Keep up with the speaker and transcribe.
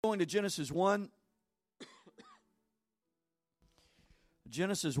Going to Genesis 1.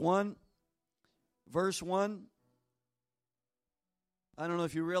 Genesis 1, verse 1. I don't know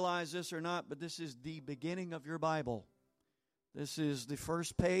if you realize this or not, but this is the beginning of your Bible. This is the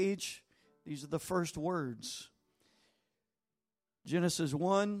first page. These are the first words. Genesis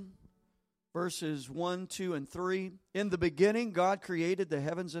 1, verses 1, 2, and 3. In the beginning, God created the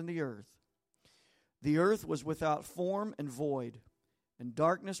heavens and the earth. The earth was without form and void, and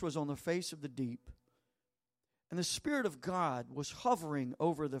darkness was on the face of the deep. And the Spirit of God was hovering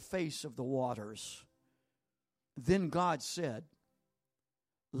over the face of the waters. Then God said,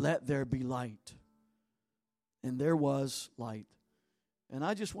 "Let there be light." And there was light. And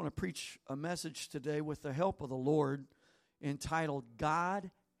I just want to preach a message today with the help of the Lord entitled,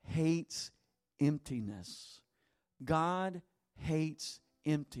 God Hates Emptiness. God hates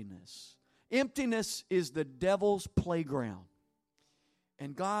emptiness. Emptiness is the devil's playground.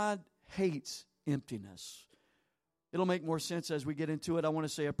 And God hates emptiness. It'll make more sense as we get into it. I want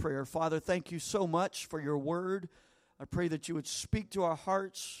to say a prayer. Father, thank you so much for your word. I pray that you would speak to our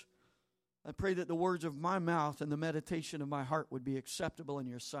hearts. I pray that the words of my mouth and the meditation of my heart would be acceptable in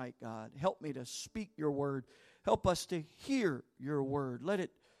your sight, God. Help me to speak your word. Help us to hear your word. Let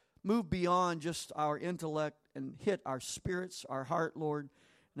it move beyond just our intellect and hit our spirits, our heart, Lord.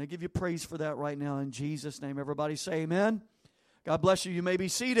 And I give you praise for that right now in Jesus' name. Everybody say amen. God bless you. You may be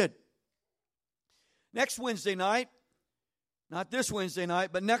seated. Next Wednesday night, not this Wednesday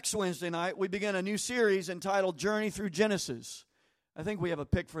night, but next Wednesday night, we begin a new series entitled Journey Through Genesis. I think we have a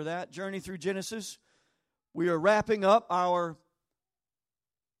pick for that, Journey Through Genesis. We are wrapping up our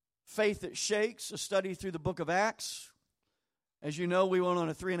Faith That Shakes, a study through the book of Acts. As you know, we went on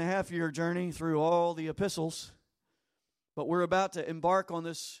a 3.5-year journey through all the epistles, but we're about to embark on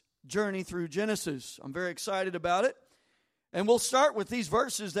this journey through Genesis. I'm very excited about it. And we'll start with these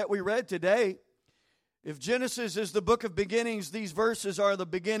verses that we read today. If Genesis is the book of beginnings, these verses are the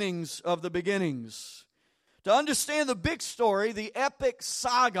beginnings of the beginnings. To understand the big story, the epic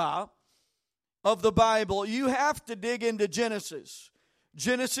saga of the Bible, you have to dig into Genesis.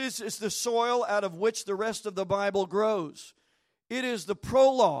 Genesis is the soil out of which the rest of the Bible grows. It is the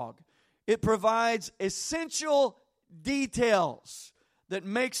prologue. It provides essential details that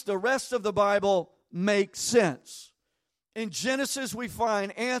makes the rest of the Bible make sense. In Genesis, we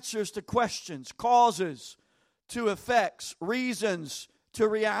find answers to questions, causes to effects, reasons to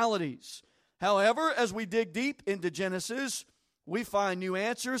realities. However, as we dig deep into Genesis, we find new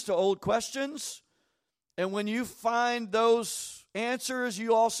answers to old questions. And when you find those answers,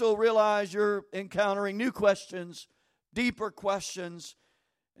 you also realize you're encountering new questions, deeper questions,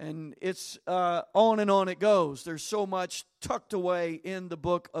 and it's on and on it goes. There's so much tucked away in the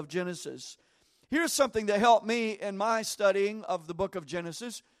book of Genesis. Here's something that helped me in my studying of the book of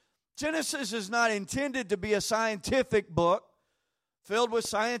Genesis. Genesis is not intended to be a scientific book filled with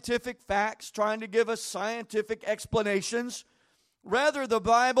scientific facts, trying to give us scientific explanations. Rather, the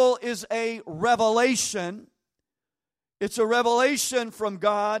Bible is a revelation. It's a revelation from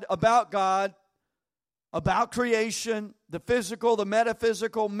God, about creation, the physical, the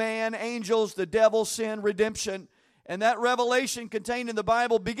metaphysical, man, angels, the devil, sin, redemption. And that revelation contained in the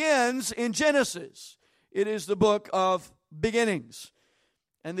Bible begins in Genesis. It is the book of beginnings.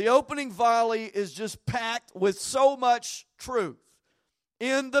 And the opening volley is just packed with so much truth.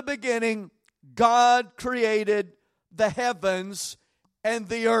 In the beginning, God created the heavens and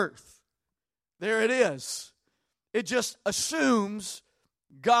the earth. There it is. It just assumes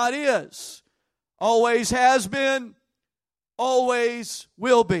God is. Always has been, always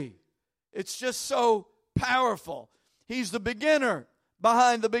will be. It's just so powerful. He's the beginner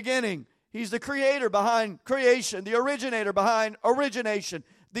behind the beginning. He's the creator behind creation, the originator behind origination,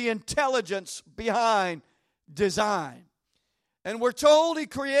 the intelligence behind design. And we're told he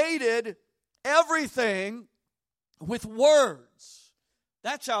created everything with words.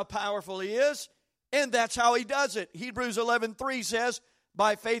 That's how powerful he is, and that's how he does it. Hebrews 11:3 says,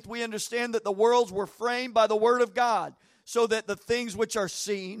 "By faith we understand that the worlds were framed by the word of God, so that the things which are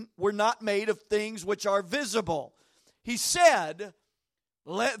seen were not made of things which are visible." He said,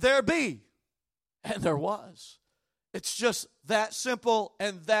 "Let there be," and there was. It's just that simple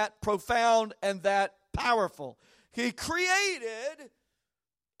and that profound and that powerful. He created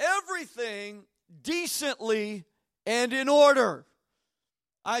everything decently and in order.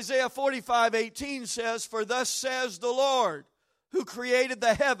 Isaiah 45:18 says, "For thus says the Lord, who created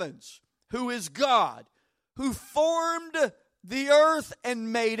the heavens, who is God, who formed the earth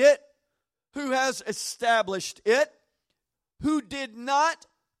and made it, who has established it, who did not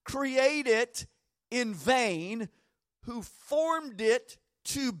create it in vain, who formed it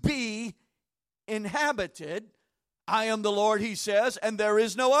to be inhabited. I am the Lord, he says, and there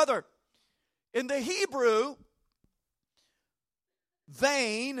is no other. In the Hebrew,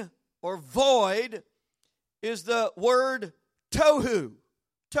 vain or void is the word tohu.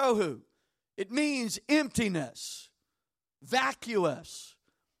 Tohu. It means emptiness, vacuous,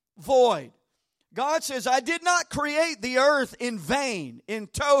 void. God says, I did not create the earth in vain, in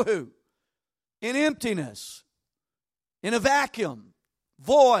tohu, in emptiness, in a vacuum,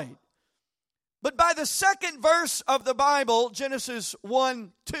 void. But by the second verse of the Bible, Genesis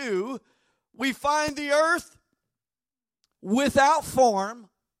 1:2, we find the earth without form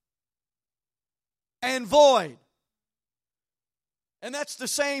and void. And that's the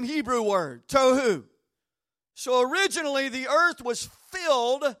same Hebrew word, tohu. So originally the earth was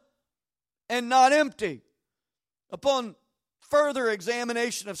filled and not empty. Upon further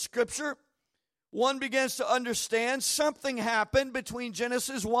examination of Scripture, one begins to understand something happened between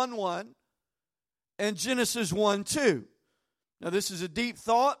Genesis 1:1 and Genesis 1:2. Now this is a deep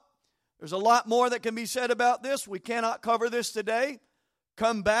thought. There's a lot more that can be said about this. We cannot cover this today.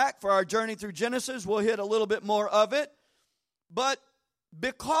 Come back for our journey through Genesis. We'll hit a little bit more of it. But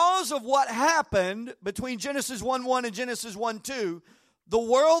because of what happened between Genesis 1:1 and Genesis 1:2, the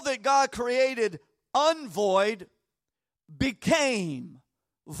world that God created unvoid became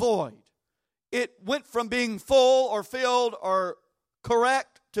void. It went from being full or filled or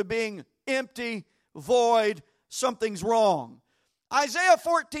correct to being empty, void. Something's wrong. Isaiah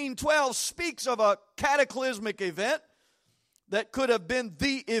 14:12 speaks of a cataclysmic event that could have been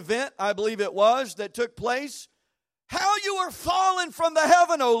the event, I believe it was, that took place. How you are fallen from the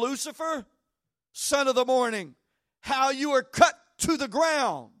heaven, O Lucifer, son of the morning. How you are cut to the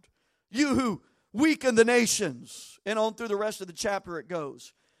ground, you who weaken the nations. And on through the rest of the chapter it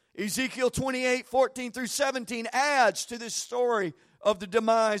goes. Ezekiel 28:14-17 adds to this story of the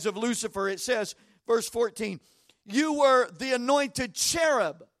demise of Lucifer. It says, verse 14, you were the anointed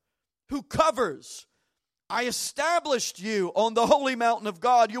cherub who covers. I established you on the holy mountain of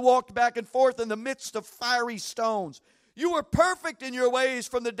God. You walked back and forth in the midst of fiery stones. You were perfect in your ways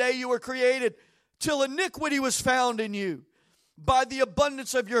from the day you were created till iniquity was found in you. By the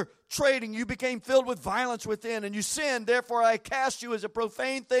abundance of your trading, you became filled with violence within, and you sinned. Therefore, I cast you as a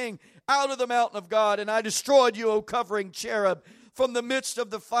profane thing out of the mountain of God, and I destroyed you, O covering cherub, from the midst of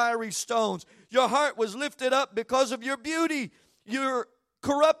the fiery stones. Your heart was lifted up because of your beauty. You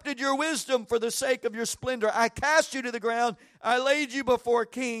corrupted your wisdom for the sake of your splendor. I cast you to the ground. I laid you before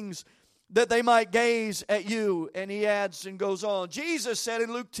kings that they might gaze at you. And he adds and goes on. Jesus said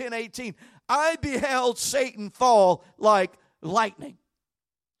in Luke 10:18, I beheld Satan fall like lightning.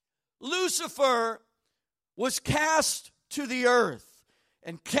 Lucifer was cast to the earth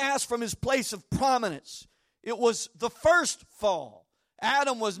and cast from his place of prominence. It was the first fall.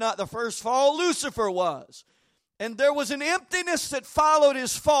 Adam was not the first fall. Lucifer was. And there was an emptiness that followed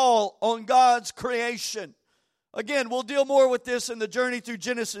his fall on God's creation. Again, we'll deal more with this in the Journey Through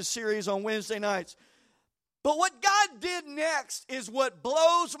Genesis series on Wednesday nights. But what God did next is what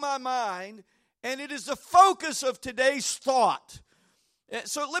blows my mind, and it is the focus of today's thought.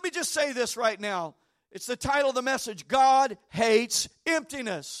 So let me just say this right now. It's the title of the message, God Hates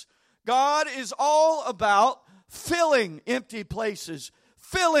Emptiness. God is all about filling empty places,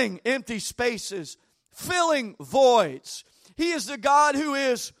 filling empty spaces, filling voids. He is the God who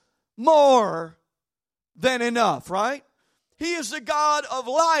is more than enough, right? He is the God of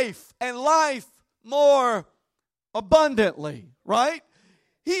life and life more abundantly, right?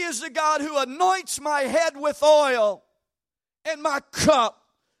 He is the God who anoints my head with oil and my cup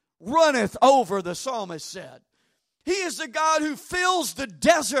runneth over, the psalmist said. He is the God who fills the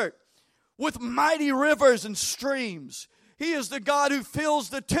desert with mighty rivers and streams. He is the God who fills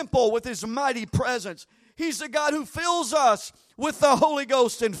the temple with his mighty presence. He's the God who fills us with the Holy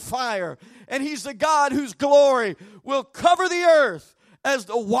Ghost and fire. And he's the God whose glory will cover the earth as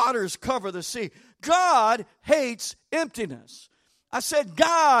the waters cover the sea. God hates emptiness. I said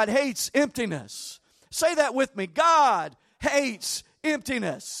God hates emptiness. Say that with me. God hates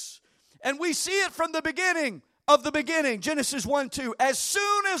emptiness. And we see it from the beginning of the beginning. Genesis 1:2. As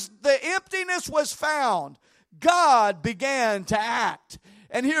soon as the emptiness was found, God began to act.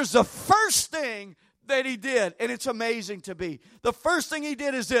 And here's the first thing that he did, and it's amazing to me. The first thing he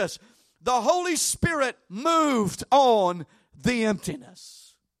did is this. The Holy Spirit moved on the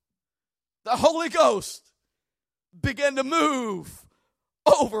emptiness. The Holy Ghost began to move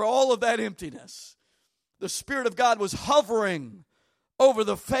over all of that emptiness. The Spirit of God was hovering over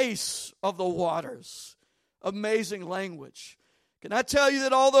the face of the waters. Amazing language. Can I tell you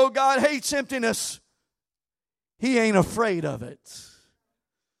that although God hates emptiness, he ain't afraid of it.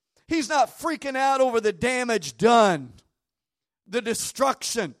 He's not freaking out over the damage done, the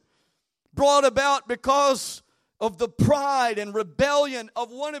destruction brought about because of the pride and rebellion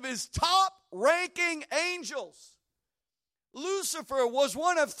of one of his top-ranking angels. Lucifer was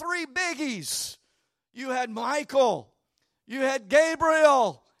one of three biggies. You had Michael, you had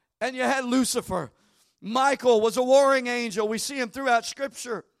Gabriel, and you had Lucifer. Michael was a warring angel. We see him throughout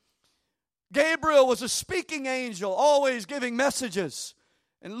Scripture. Gabriel was a speaking angel, always giving messages.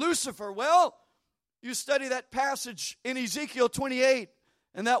 And Lucifer, well, you study that passage in Ezekiel 28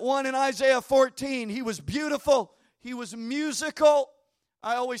 and that one in Isaiah 14. He was beautiful. He was musical.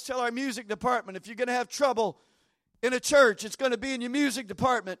 I always tell our music department, if you're going to have trouble in a church, it's going to be in your music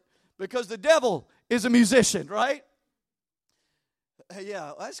department because the devil is a musician, right?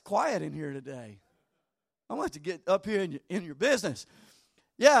 Yeah, that's quiet in here today. I want to get up here in your business.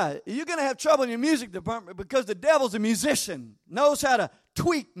 Yeah, you're going to have trouble in your music department because the devil's a musician, knows how to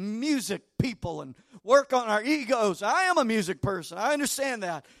tweak music people and work on our egos. I am a music person. I understand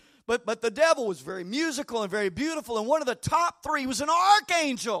that. But the devil was very musical and very beautiful, and one of the top three was an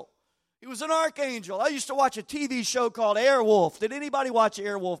archangel. He was an archangel. I used to watch a TV show called Airwolf. Did anybody watch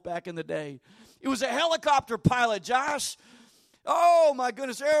Airwolf back in the day? It was a helicopter pilot, Josh. Oh, my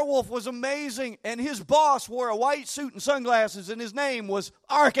goodness, Airwolf was amazing. And his boss wore a white suit and sunglasses, and his name was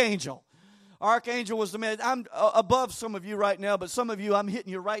Archangel. Archangel was the man. I'm above some of you right now, but some of you, I'm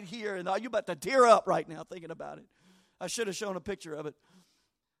hitting you right here, and you're about to tear up right now thinking about it. I should have shown a picture of it.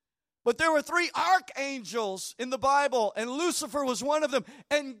 But there were three archangels in the Bible, and Lucifer was one of them.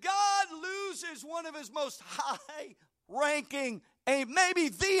 And God loses one of his most high-ranking, maybe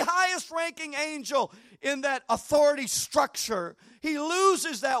the highest-ranking angel in that authority structure. He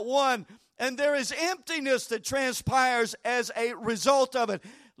loses that one, and there is emptiness that transpires as a result of it.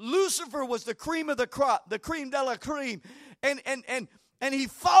 Lucifer was the cream of the crop, the cream de la cream, and he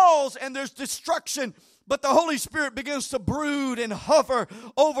falls, and there's destruction. But the Holy Spirit begins to brood and hover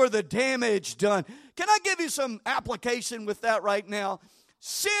over the damage done. Can I give you some application with that right now?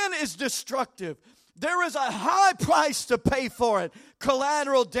 Sin is destructive. There is a high price to pay for it.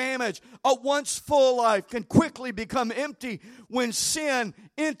 Collateral damage. A once full life can quickly become empty when sin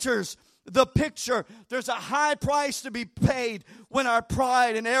enters the picture. There's a high price to be paid when our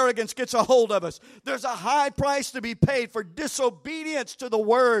pride and arrogance gets a hold of us. There's a high price to be paid for disobedience to the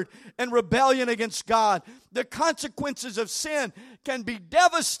word and rebellion against God. The consequences of sin can be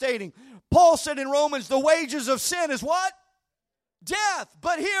devastating. Paul said in Romans, the wages of sin is what? Death.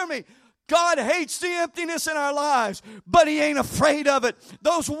 But hear me. God hates the emptiness in our lives, but He ain't afraid of it.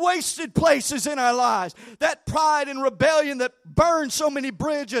 Those wasted places in our lives, that pride and rebellion that burned so many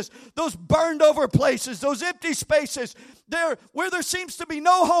bridges, those burned over places, those empty spaces, where there seems to be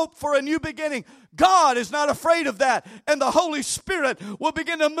no hope for a new beginning. God is not afraid of that, and the Holy Spirit will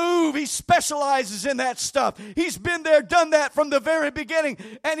begin to move. He specializes in that stuff. He's been there, done that from the very beginning,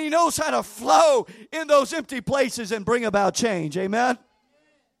 and He knows how to flow in those empty places and bring about change. Amen?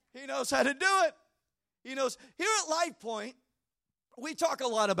 He knows how to do it. He knows. Here at Life Point, we talk a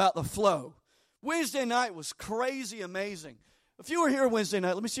lot about the flow. Wednesday night was crazy amazing. If you were here Wednesday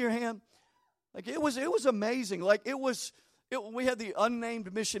night, let me see your hand. Like it was amazing. Like we had the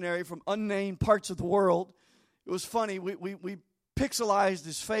unnamed missionary from unnamed parts of the world. It was funny. We pixelized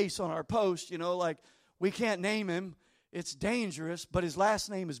his face on our post, like we can't name him. It's dangerous, but his last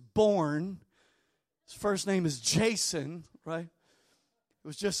name is Bourne. His first name is Jason, right?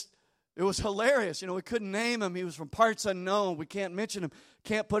 It was hilarious. We couldn't name him. He was from parts unknown. We can't mention him.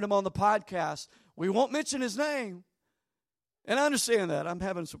 Can't put him on the podcast. We won't mention his name. And I understand that. I'm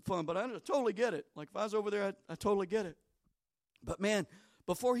having some fun, but I totally get it. Like if I was over there, I totally get it. But man,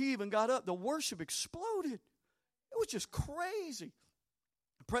 before he even got up, the worship exploded. It was just crazy.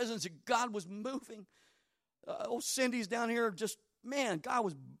 The presence of God was moving. Cindy's down here just, man, God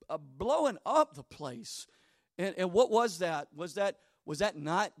was blowing up the place. And what was that? Was that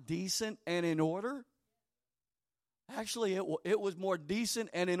not decent and in order? Actually, it was more decent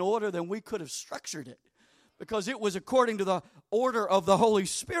and in order than we could have structured it, because it was according to the order of the Holy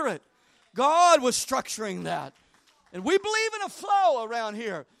Spirit. God was structuring that. And we believe in a flow around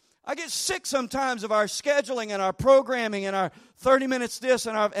here. I get sick sometimes of our scheduling and our programming and our 30 minutes this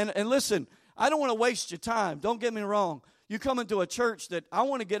and listen, I don't want to waste your time. Don't get me wrong. You come into a church that I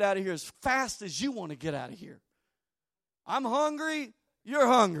want to get out of here as fast as you want to get out of here. I'm hungry, you're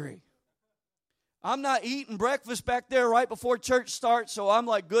hungry. I'm not eating breakfast back there right before church starts, so I'm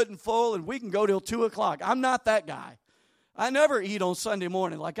like good and full, and we can go till 2 o'clock. I'm not that guy. I never eat on Sunday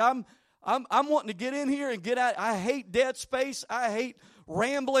morning. Like I'm wanting to get in here and get out. I hate dead space. I hate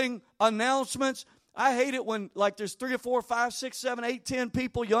rambling announcements. I hate it when, like, there's 3 or 4, 5, 6, 7, 8, 10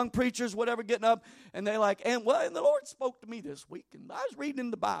 people, young preachers, whatever, getting up, and they're like, and the Lord spoke to me this week, and I was reading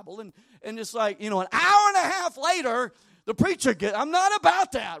in the Bible, and it's like, an hour and a half later, the preacher I'm not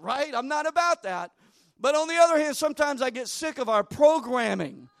about that, right? I'm not about that. But on the other hand, sometimes I get sick of our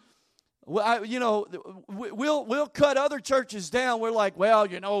programming. We'll cut other churches down. We're like, well,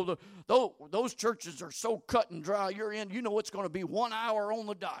 those churches are so cut and dry. You're in, it's going to be 1 hour on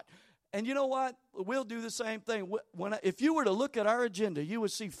the dot. And you know what? We'll do the same thing. If you were to look at our agenda, you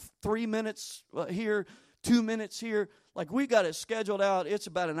would see 3 minutes here, 2 minutes here. Like, we got it scheduled out. It's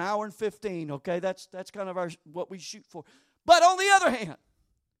about an hour and 15, okay? That's kind of what we shoot for. But on the other hand,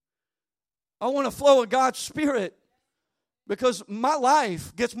 I want to flow of God's Spirit because my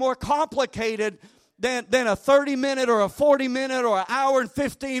life gets more complicated than a 30-minute or a 40-minute or an hour and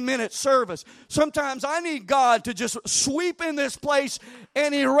 15-minute service. Sometimes I need God to just sweep in this place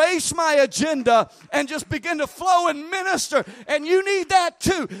and erase my agenda and just begin to flow and minister. And you need that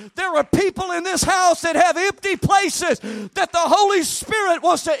too. There are people in this house that have empty places that the Holy Spirit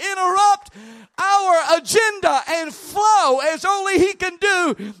wants to interrupt our agenda and flow as only He can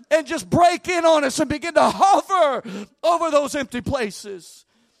do and just break in on us and begin to hover over those empty places.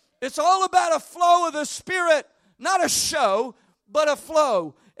 It's all about a flow of the Spirit, not a show, but a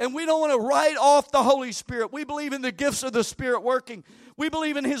flow. And we don't want to write off the Holy Spirit. We believe in the gifts of the Spirit working. We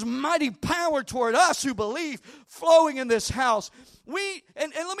believe in His mighty power toward us who believe flowing in this house.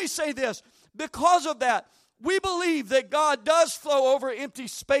 And let me say this, because of that, we believe that God does flow over empty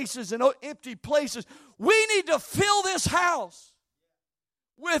spaces and empty places. We need to fill this house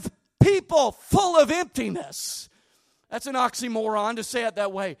with people full of emptiness. That's an oxymoron to say it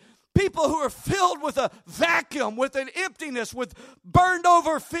that way. People who are filled with a vacuum, with an emptiness, with burned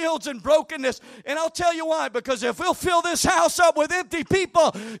over fields and brokenness. And I'll tell you why. Because if we'll fill this house up with empty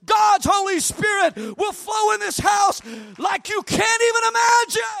people, God's Holy Spirit will flow in this house like you can't even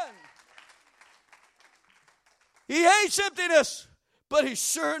imagine. He hates emptiness, but He's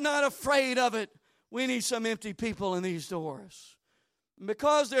sure not afraid of it. We need some empty people in these doors. And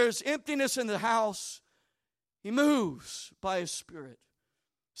because there's emptiness in the house, He moves by His Spirit.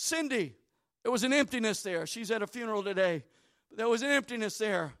 Cindy, there was an emptiness there. She's at a funeral today. There was an emptiness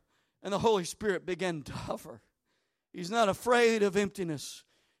there, and the Holy Spirit began to hover. He's not afraid of emptiness.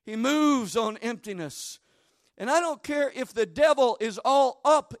 He moves on emptiness. And I don't care if the devil is all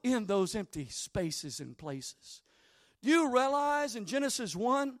up in those empty spaces and places. Do you realize in Genesis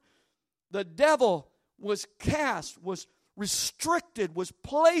 1, the devil was cast, was restricted, was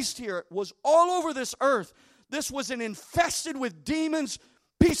placed here, was all over this earth. This was an infested with demons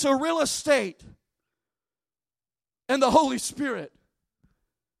piece of real estate. And the Holy Spirit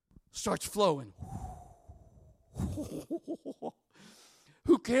starts flowing.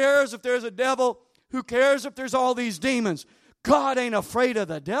 Who cares if there's a devil? Who cares if there's all these demons? God ain't afraid of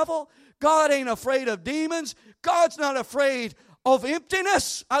the devil. God ain't afraid of demons. God's not afraid of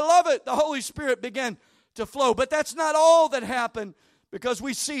emptiness. I love it. The Holy Spirit began to flow. But that's not all that happened, because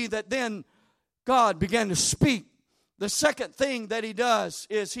we see that then God began to speak. The second thing that He does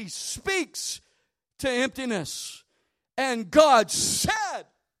is He speaks to emptiness. And God said,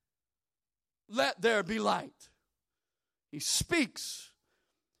 "Let there be light." He speaks.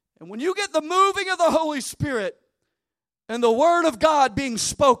 And when you get the moving of the Holy Spirit and the Word of God being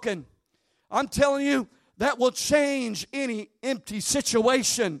spoken, I'm telling you, that will change any empty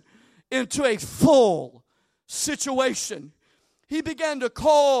situation into a full situation. He began to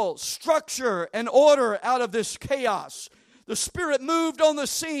call structure and order out of this chaos. The Spirit moved on the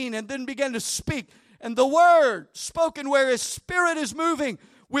scene and then began to speak. And the Word spoken where His Spirit is moving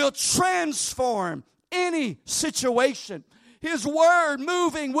will transform any situation. His Word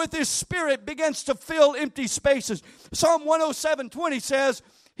moving with His Spirit begins to fill empty spaces. Psalm 107:20 says,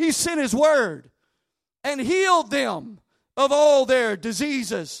 He sent His Word and healed them of all their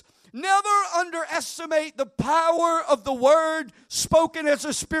diseases. Never underestimate the power of the Word spoken as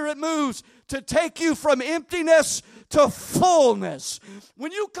the Spirit moves to take you from emptiness to fullness.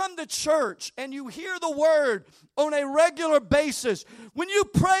 When you come to church and you hear the Word on a regular basis, when you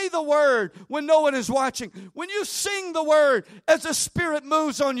pray the Word when no one is watching, when you sing the Word as the Spirit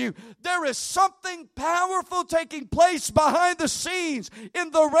moves on you, there is something powerful taking place behind the scenes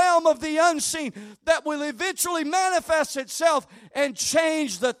in the realm of the unseen that will eventually manifest itself and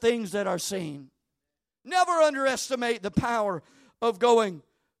change the things that are seen. Never underestimate the power of going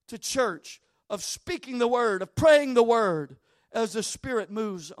to church, of speaking the Word, of praying the Word as the Spirit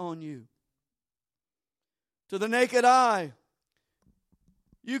moves on you. To the naked eye,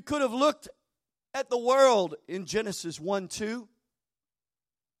 you could have looked at the world in Genesis 1:2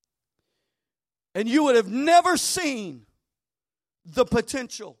 and you would have never seen the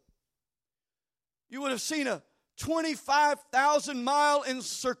potential. You would have seen a 25,000 mile in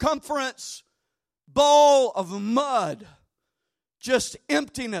circumference ball of mud, just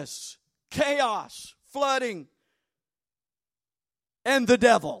emptiness, chaos, flooding, and the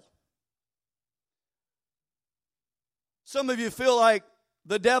devil. Some of you feel like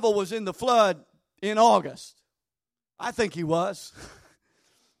the devil was in the flood in August. I think he was.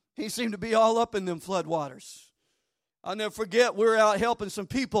 He seemed to be all up in them flood waters. I'll never forget, we were out helping some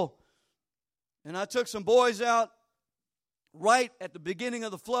people, and I took some boys out right at the beginning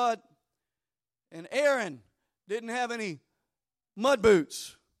of the flood, and Aaron didn't have any mud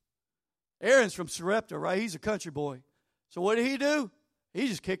boots. Aaron's from Sarepta, right? He's a country boy. So what did he do? He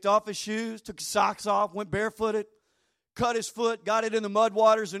just kicked off his shoes, took his socks off, went barefooted, cut his foot, got it in the mud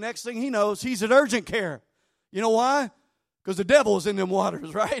waters. The next thing he knows, he's at urgent care. You know why? Because the devil was in them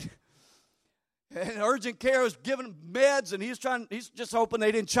waters, right? And urgent care was giving him meds, and he's just hoping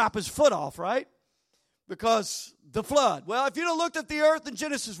they didn't chop his foot off, right? Because the flood. Well, if you'd have looked at the earth in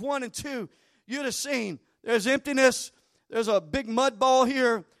Genesis 1 and 2, you'd have seen there's emptiness, there's a big mud ball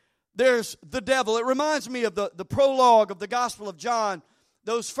here, there's the devil. It reminds me of the prologue of the Gospel of John.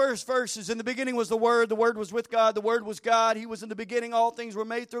 Those first verses, in the beginning was the Word was with God, the Word was God, He was in the beginning, all things were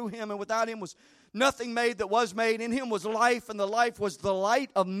made through Him, and without Him was nothing made that was made. In Him was life, and the life was the light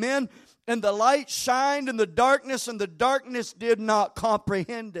of men, and the light shined in the darkness, and the darkness did not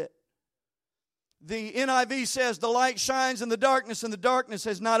comprehend it. The NIV says the light shines in the darkness, and the darkness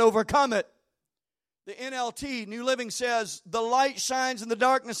has not overcome it. The NLT, New Living, says the light shines in the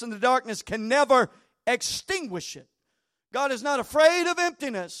darkness, and the darkness can never extinguish it. God is not afraid of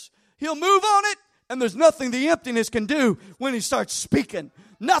emptiness. He'll move on it, and there's nothing the emptiness can do when He starts speaking.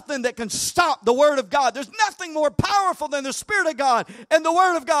 Nothing that can stop the Word of God. There's nothing more powerful than the Spirit of God and the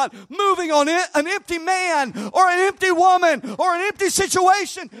Word of God moving on an empty man or an empty woman or an empty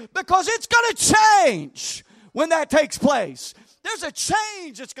situation, because it's going to change when that takes place. There's a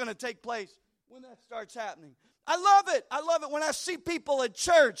change that's going to take place when that starts happening. I love it. I love it when I see people at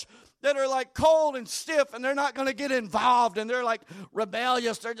church that are like cold and stiff, and they're not going to get involved, and they're like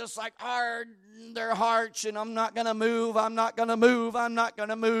rebellious. They're just like hard in their hearts, and I'm not going to move. I'm not going to move. I'm not going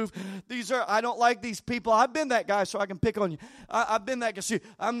to move. I don't like these people. I've been that guy, so I can pick on you. I've been that guy. See,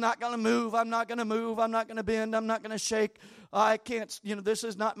 I'm not going to move. I'm not going to move. I'm not going to bend. I'm not going to shake. I can't, this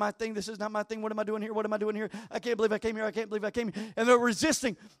is not my thing. This is not my thing. What am I doing here? What am I doing here? I can't believe I came here. I can't believe I came here. And they're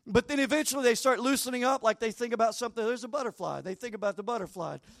resisting. But then eventually they start loosening up, like they think about something. There's a butterfly. They think about the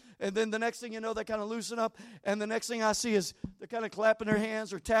butterfly. And then the next thing you know, they kind of loosen up. And the next thing I see is they're kind of clapping their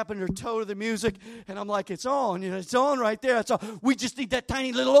hands or tapping their toe to the music. And I'm like, it's on. It's on right there. It's on. We just need that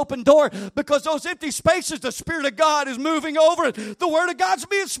tiny little open door, because those empty spaces, the Spirit of God is moving over it. The Word of God's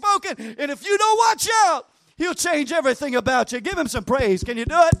being spoken. And if you don't watch out, He'll change everything about you. Give Him some praise. Can you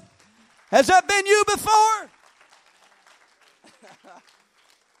do it? Has that been you before?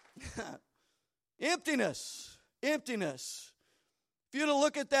 Emptiness. Emptiness. If you were to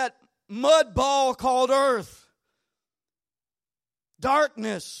look at that mud ball called earth,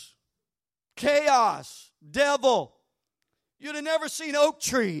 darkness, chaos, devil, you'd have never seen oak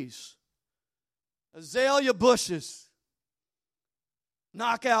trees, azalea bushes,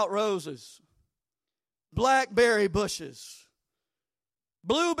 knockout roses, blackberry bushes,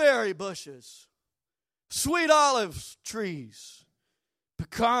 blueberry bushes, sweet olive trees,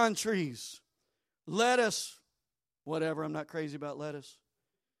 pecan trees, lettuce, whatever, I'm not crazy about lettuce,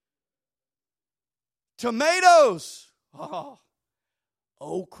 tomatoes,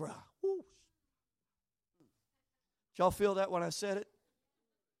 okra. Woo. Did y'all feel that when I said it?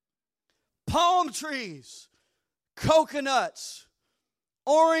 Palm trees, coconuts,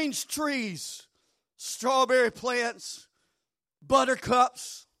 orange trees, strawberry plants,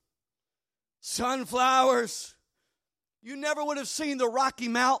 buttercups, sunflowers. You never would have seen the Rocky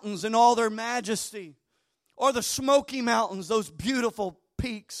Mountains in all their majesty, or the Smoky Mountains, those beautiful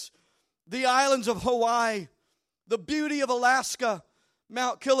peaks, the islands of Hawaii, the beauty of Alaska,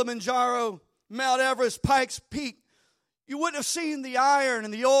 Mount Kilimanjaro, Mount Everest, Pikes Peak. You wouldn't have seen the iron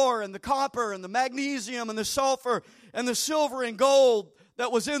and the ore and the copper and the magnesium and the sulfur and the silver and gold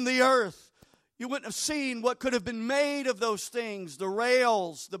that was in the earth. You wouldn't have seen what could have been made of those things, the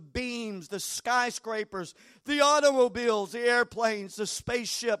rails, the beams, the skyscrapers, the automobiles, the airplanes, the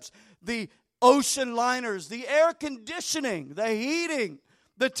spaceships, the ocean liners, the air conditioning, the heating,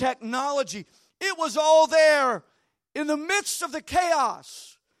 the technology. It was all there in the midst of the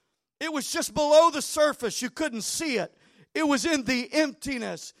chaos. It was just below the surface. You couldn't see it. It was in the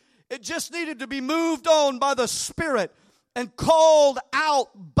emptiness. It just needed to be moved on by the Spirit. and called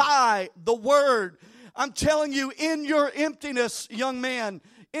out by the Word. I'm telling you, in your emptiness, young man,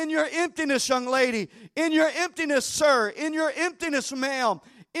 in your emptiness, young lady, in your emptiness, sir, in your emptiness, ma'am,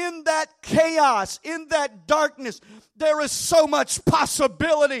 in that chaos, in that darkness, there is so much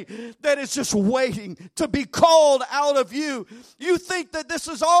possibility that is just waiting to be called out of you. You think that this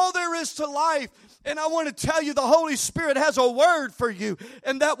is all there is to life. And I want to tell you, the Holy Spirit has a word for you.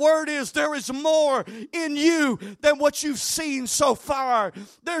 And that word is, there is more in you than what you've seen so far.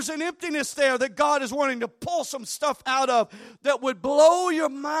 There's an emptiness there that God is wanting to pull some stuff out of that would blow your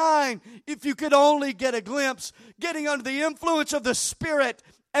mind if you could only get a glimpse. Getting under the influence of the Spirit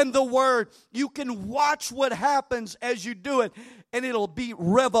and the Word, you can watch what happens as you do it. And it'll be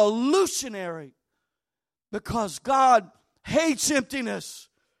revolutionary. Because God hates emptiness,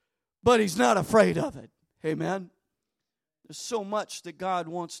 but He's not afraid of it. Amen. There's so much that God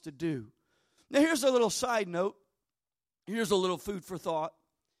wants to do. Now here's a little side note. Here's a little food for thought.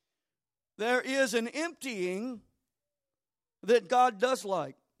 There is an emptying that God does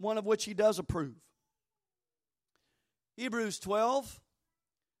like, one of which He does approve. Hebrews 12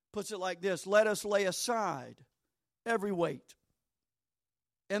 puts it like this: let us lay aside every weight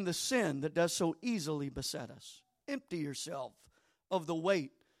and the sin that does so easily beset us. Empty yourself of the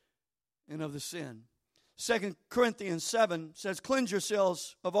weight and of the sin. 2 Corinthians 7 says, cleanse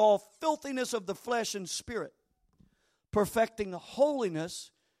yourselves of all filthiness of the flesh and spirit, perfecting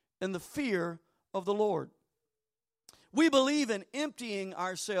holiness in the fear of the Lord. We believe in emptying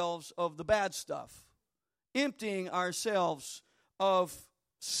ourselves of the bad stuff, emptying ourselves of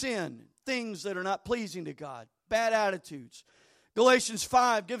sin, things that are not pleasing to God, bad attitudes. Galatians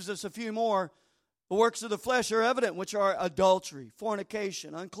 5 gives us a few more. The works of the flesh are evident, which are adultery,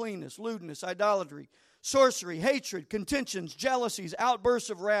 fornication, uncleanness, lewdness, idolatry, sorcery, hatred, contentions, jealousies, outbursts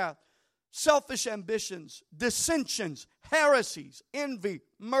of wrath, selfish ambitions, dissensions, heresies, envy,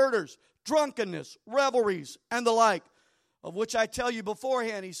 murders, drunkenness, revelries, and the like, of which I tell you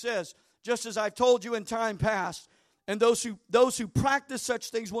beforehand, he says, just as I've told you in time past, and those who practice such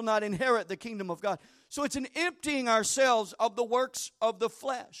things will not inherit the kingdom of God. So it's an emptying ourselves of the works of the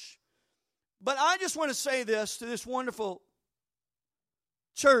flesh. But I just want to say this to this wonderful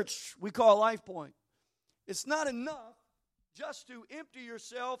church we call Life Point. It's not enough just to empty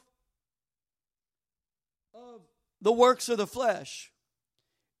yourself of the works of the flesh.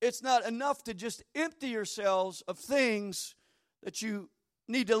 It's not enough to just empty yourselves of things that you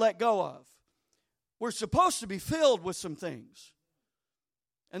need to let go of. We're supposed to be filled with some things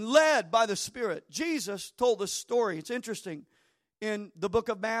and led by the Spirit. Jesus told this story. It's interesting. In the book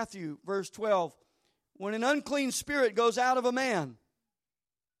of Matthew, verse 12, when an unclean spirit goes out of a man,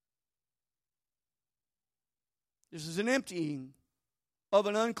 this is an emptying of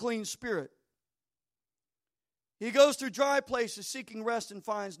an unclean spirit. He goes through dry places seeking rest and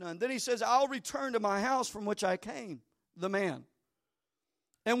finds none. Then he says, I'll return to my house from which I came, the man.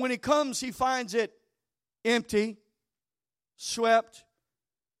 And when he comes, he finds it empty, swept,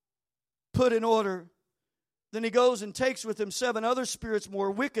 put in order. Then he goes and takes with him 7 other spirits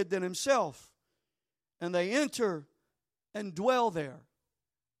more wicked than himself. And they enter and dwell there.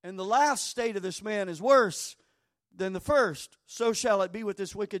 And the last state of this man is worse than the first. So shall it be with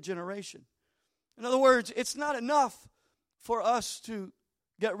this wicked generation. In other words, it's not enough for us to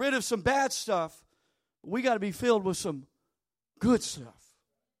get rid of some bad stuff. We got to be filled with some good stuff.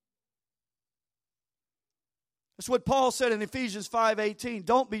 That's what Paul said in Ephesians 5:18.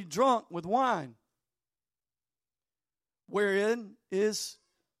 Don't be drunk with wine, wherein is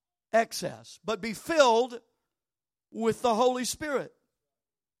excess, but be filled with the Holy Spirit.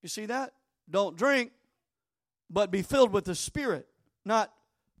 You see that? Don't drink, but be filled with the Spirit, not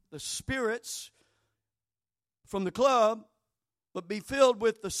the spirits from the club, but be filled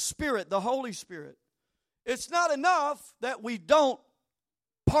with the Spirit, the Holy Spirit. It's not enough that we don't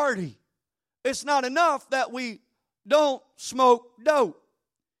party. It's not enough that we don't smoke dope.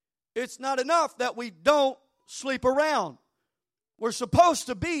 It's not enough that we don't sleep around. We're supposed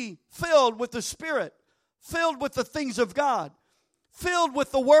to be filled with the Spirit, filled with the things of God, filled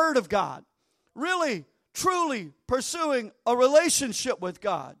with the Word of God, really, truly pursuing a relationship with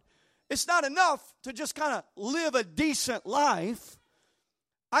God. It's not enough to just kind of live a decent life.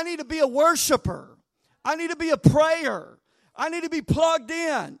 I need to be a worshiper. I need to be a prayer. I need to be plugged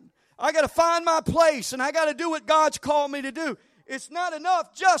in. I got to find my place, and I got to do what God's called me to do. It's not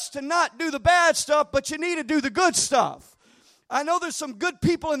enough just to not do the bad stuff, but you need to do the good stuff. I know there's some good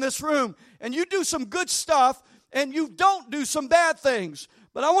people in this room, and you do some good stuff, and you don't do some bad things.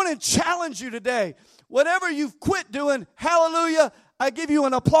 But I want to challenge you today. Whatever you've quit doing, hallelujah, I give you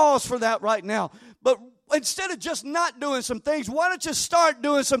an applause for that right now. But instead of just not doing some things, why don't you start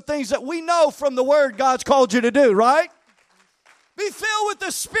doing some things that we know from the Word God's called you to do, right? Be filled with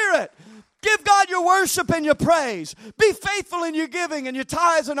the Spirit. Give God your worship and your praise. Be faithful in your giving and your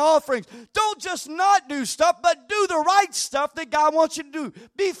tithes and offerings. Don't just not do stuff, but do the right stuff that God wants you to do.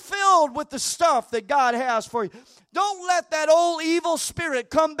 Be filled with the stuff that God has for you. Don't let that old evil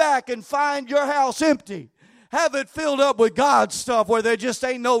spirit come back and find your house empty. Have it filled up with God's stuff where there just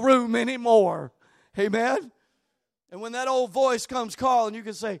ain't no room anymore. Amen? And when that old voice comes calling, you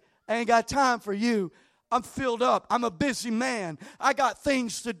can say, I ain't got time for you. I'm filled up. I'm a busy man. I got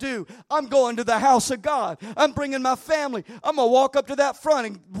things to do. I'm going to the house of God. I'm bringing my family. I'm going to walk up to that front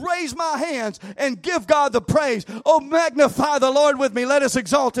and raise my hands and give God the praise. Oh, magnify the Lord with me. Let us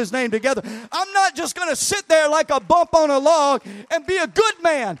exalt His name together. I'm not just going to sit there like a bump on a log and be a good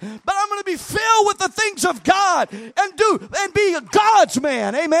man, but I'm going to be filled with the things of God and be a God's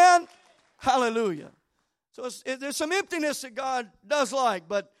man. Amen? Hallelujah. So there's some emptiness that God does like,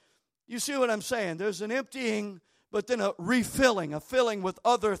 but you see what I'm saying? There's an emptying, but then a refilling, a filling with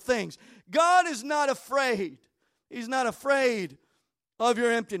other things. God is not afraid. He's not afraid of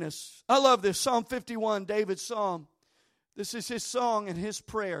your emptiness. I love this. Psalm 51, David's psalm. This is his song and his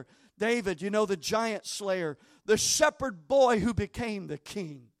prayer. David, you know, the giant slayer, the shepherd boy who became the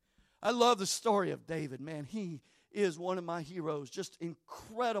king. I love the story of David, man. He is one of my heroes. Just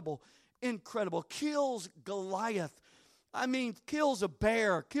incredible, incredible. Kills Goliath. I mean, kills a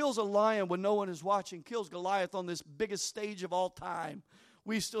bear, kills a lion when no one is watching, kills Goliath on this biggest stage of all time.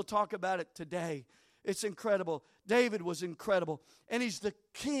 We still talk about it today. It's incredible. David was incredible. And he's the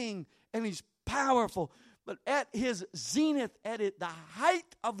king, and he's powerful. But at his zenith, the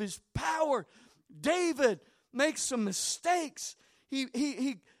height of his power, David makes some mistakes.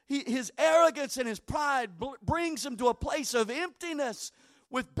 His arrogance and his pride brings him to a place of emptiness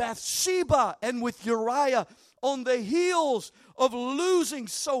with Bathsheba and with Uriah. On the heels of losing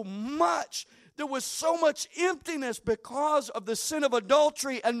so much, there was so much emptiness because of the sin of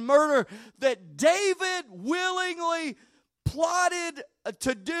adultery and murder that David willingly plotted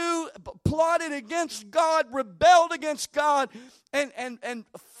against God, rebelled against God, and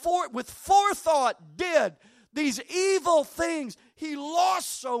with forethought did these evil things. He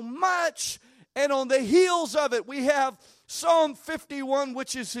lost so much, and on the heels of it, we have Psalm 51,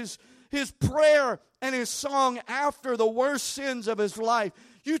 which is his prayer and his song after the worst sins of his life.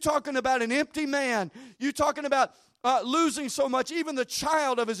 You talking about an empty man. You talking about losing so much. Even the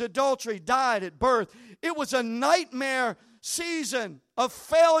child of his adultery died at birth. It was a nightmare season of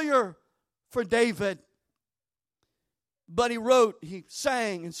failure for David. But he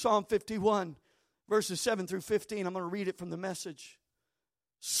sang in Psalm 51, verses 7 through 15. I'm going to read it from the Message.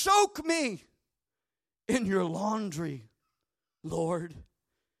 Soak me in your laundry, Lord.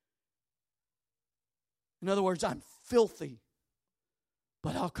 In other words, I'm filthy,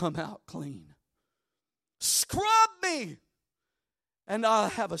 but I'll come out clean. Scrub me, and I'll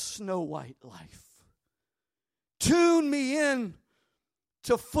have a snow white life. Tune me in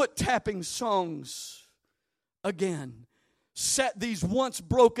to foot-tapping songs again. Set these once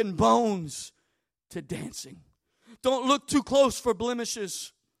broken bones to dancing. Don't look too close for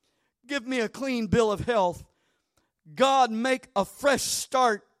blemishes. Give me a clean bill of health. God, make a fresh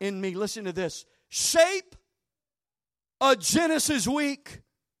start in me. Listen to this. Shape a Genesis week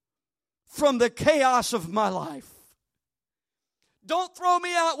from the chaos of my life. Don't throw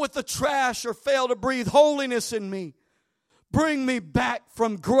me out with the trash or fail to breathe holiness in me. Bring me back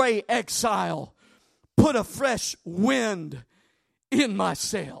from gray exile. Put a fresh wind in my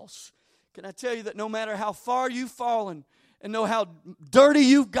sails. Can I tell you that no matter how far you've fallen and know how dirty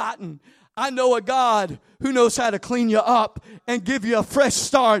you've gotten, I know a God who knows how to clean you up and give you a fresh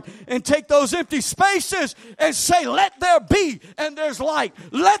start and take those empty spaces and say, let there be, and there's light.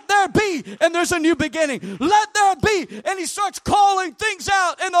 Let there be, and there's a new beginning. Let there be, and He starts calling things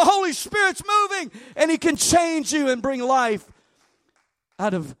out, and the Holy Spirit's moving, and He can change you and bring life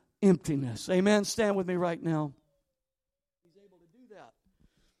out of emptiness. Amen. Stand with me right now. He's able to do that.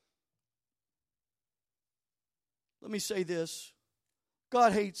 Let me say this.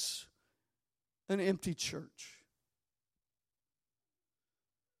 God hates an empty church.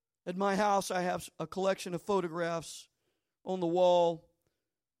 At my house, I have a collection of photographs on the wall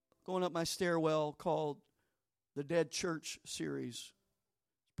going up my stairwell called the Dead Church series.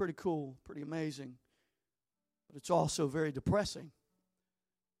 It's pretty cool, pretty amazing, but it's also very depressing.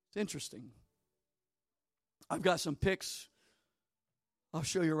 It's interesting. I've got some pics I'll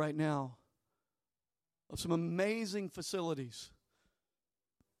show you right now of some amazing facilities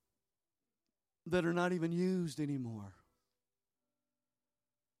that are not even used anymore.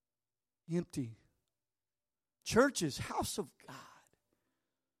 Empty. Church is house of God.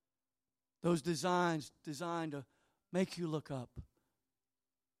 Those designs designed to make you look up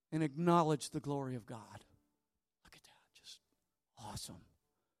and acknowledge the glory of God. Look at that. Just awesome.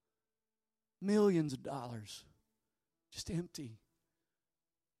 Millions of dollars. Just empty.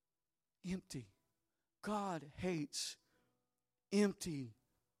 Empty. God hates empty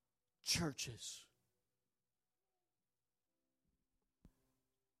churches.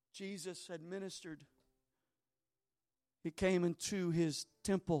 Jesus had ministered. He came into his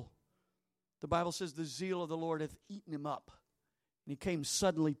temple. The Bible says the zeal of the Lord hath eaten him up. And he came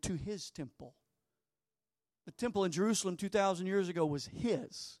suddenly to his temple. The temple in Jerusalem 2,000 years ago was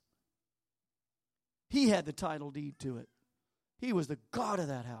his. He had the title deed to it. He was the God of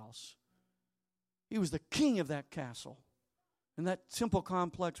that house. He was the king of that castle. And that temple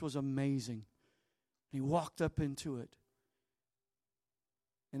complex was amazing. He walked up into it.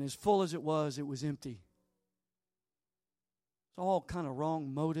 And as full as it was empty. It's all kind of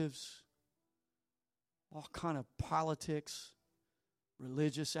wrong motives. All kind of politics,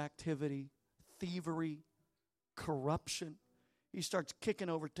 religious activity, thievery, corruption. He starts kicking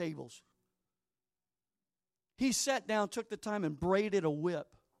over tables. He sat down, took the time, and braided a whip.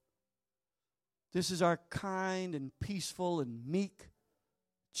 This is our kind and peaceful and meek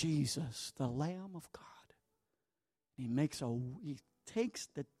Jesus, the Lamb of God. He takes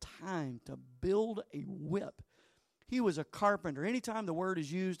the time to build a whip. He was a carpenter. Anytime the word is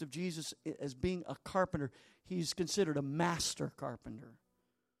used of Jesus as being a carpenter, he's considered a master carpenter.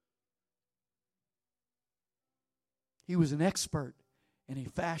 He was an expert, and he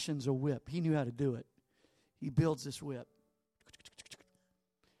fashions a whip. He knew how to do it. He builds this whip.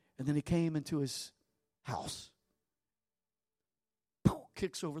 And then he came into his house.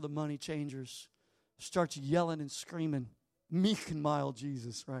 Kicks over the money changers. Starts yelling and screaming. Meek and mild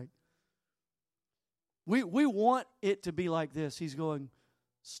Jesus, right? We want it to be like this. He's going,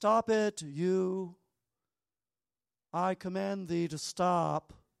 stop it, you. I command thee to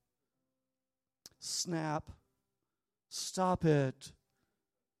stop. Snap. Stop it.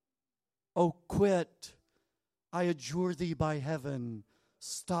 Oh, quit. I adjure thee by heaven.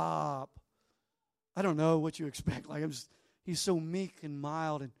 Stop. I don't know what you expect. He's so meek and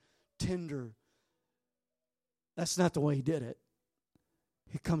mild and tender. That's not the way he did it.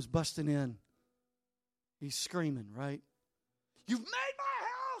 He comes busting in. He's screaming, right? You've made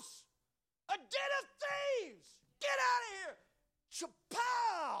my house a den of thieves. Get out of here.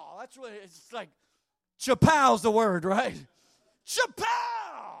 Chapow. That's what it's like. Chapow's the word, right? Chapow.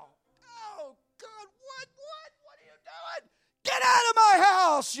 Oh, God, what are you doing? Get out of my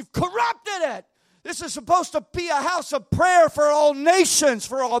house. You've corrupted it. This is supposed to be a house of prayer for all nations,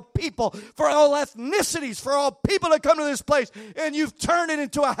 for all people, for all ethnicities, for all people that come to this place. And you've turned it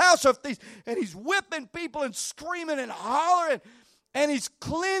into a house of thieves. And he's whipping people and screaming and hollering. And he's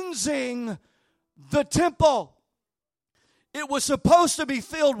cleansing the temple. It was supposed to be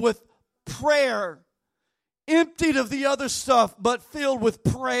filled with prayer. Emptied of the other stuff, but filled with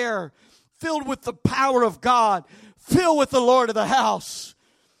prayer. Filled with the power of God. Filled with the Lord of the house.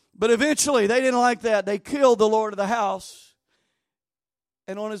 But eventually, they didn't like that. They killed the Lord of the house.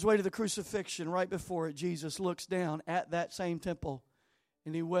 And on his way to the crucifixion, right before it, Jesus looks down at that same temple,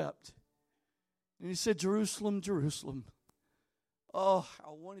 and he wept. And he said, Jerusalem, Jerusalem, oh, I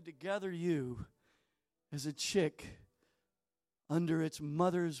wanted to gather you as a chick under its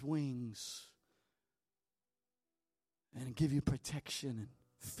mother's wings and give you protection and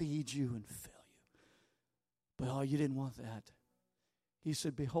feed you and fill you. But oh, you didn't want that. He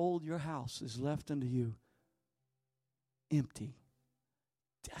said, behold, your house is left unto you empty,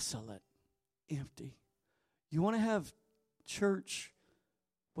 desolate, empty. You want to have church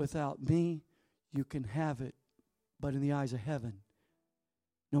without me? You can have it, but in the eyes of heaven,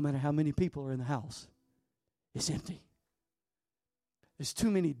 no matter how many people are in the house, it's empty. There's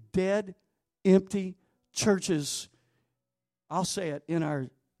too many dead, empty churches, I'll say it, in our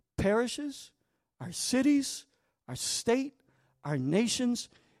parishes, our cities, our state, our nations,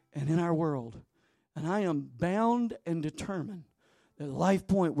 and in our world. And I am bound and determined that Life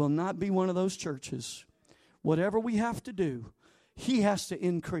Point will not be one of those churches. Whatever we have to do, he has to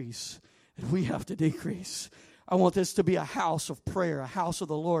increase, and we have to decrease. I want this to be a house of prayer, a house of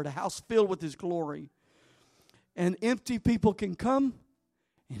the Lord, a house filled with his glory. And empty people can come,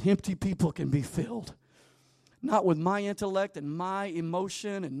 and empty people can be filled. Not with my intellect and my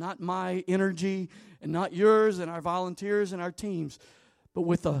emotion and not my energy and not yours and our volunteers and our teams, but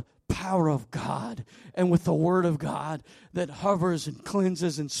with the power of God and with the Word of God that hovers and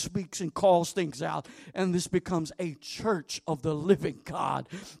cleanses and speaks and calls things out. And this becomes a church of the living God.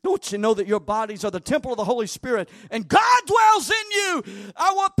 Don't you know that your bodies are the temple of the Holy Spirit and God dwells in you?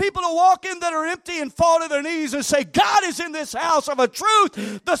 I want people to walk in that are empty and fall to their knees and say, God is in this house of a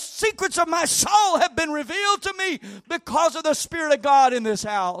truth. The secrets of my soul have been revealed to me because of the Spirit of God in this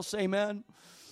house. Amen.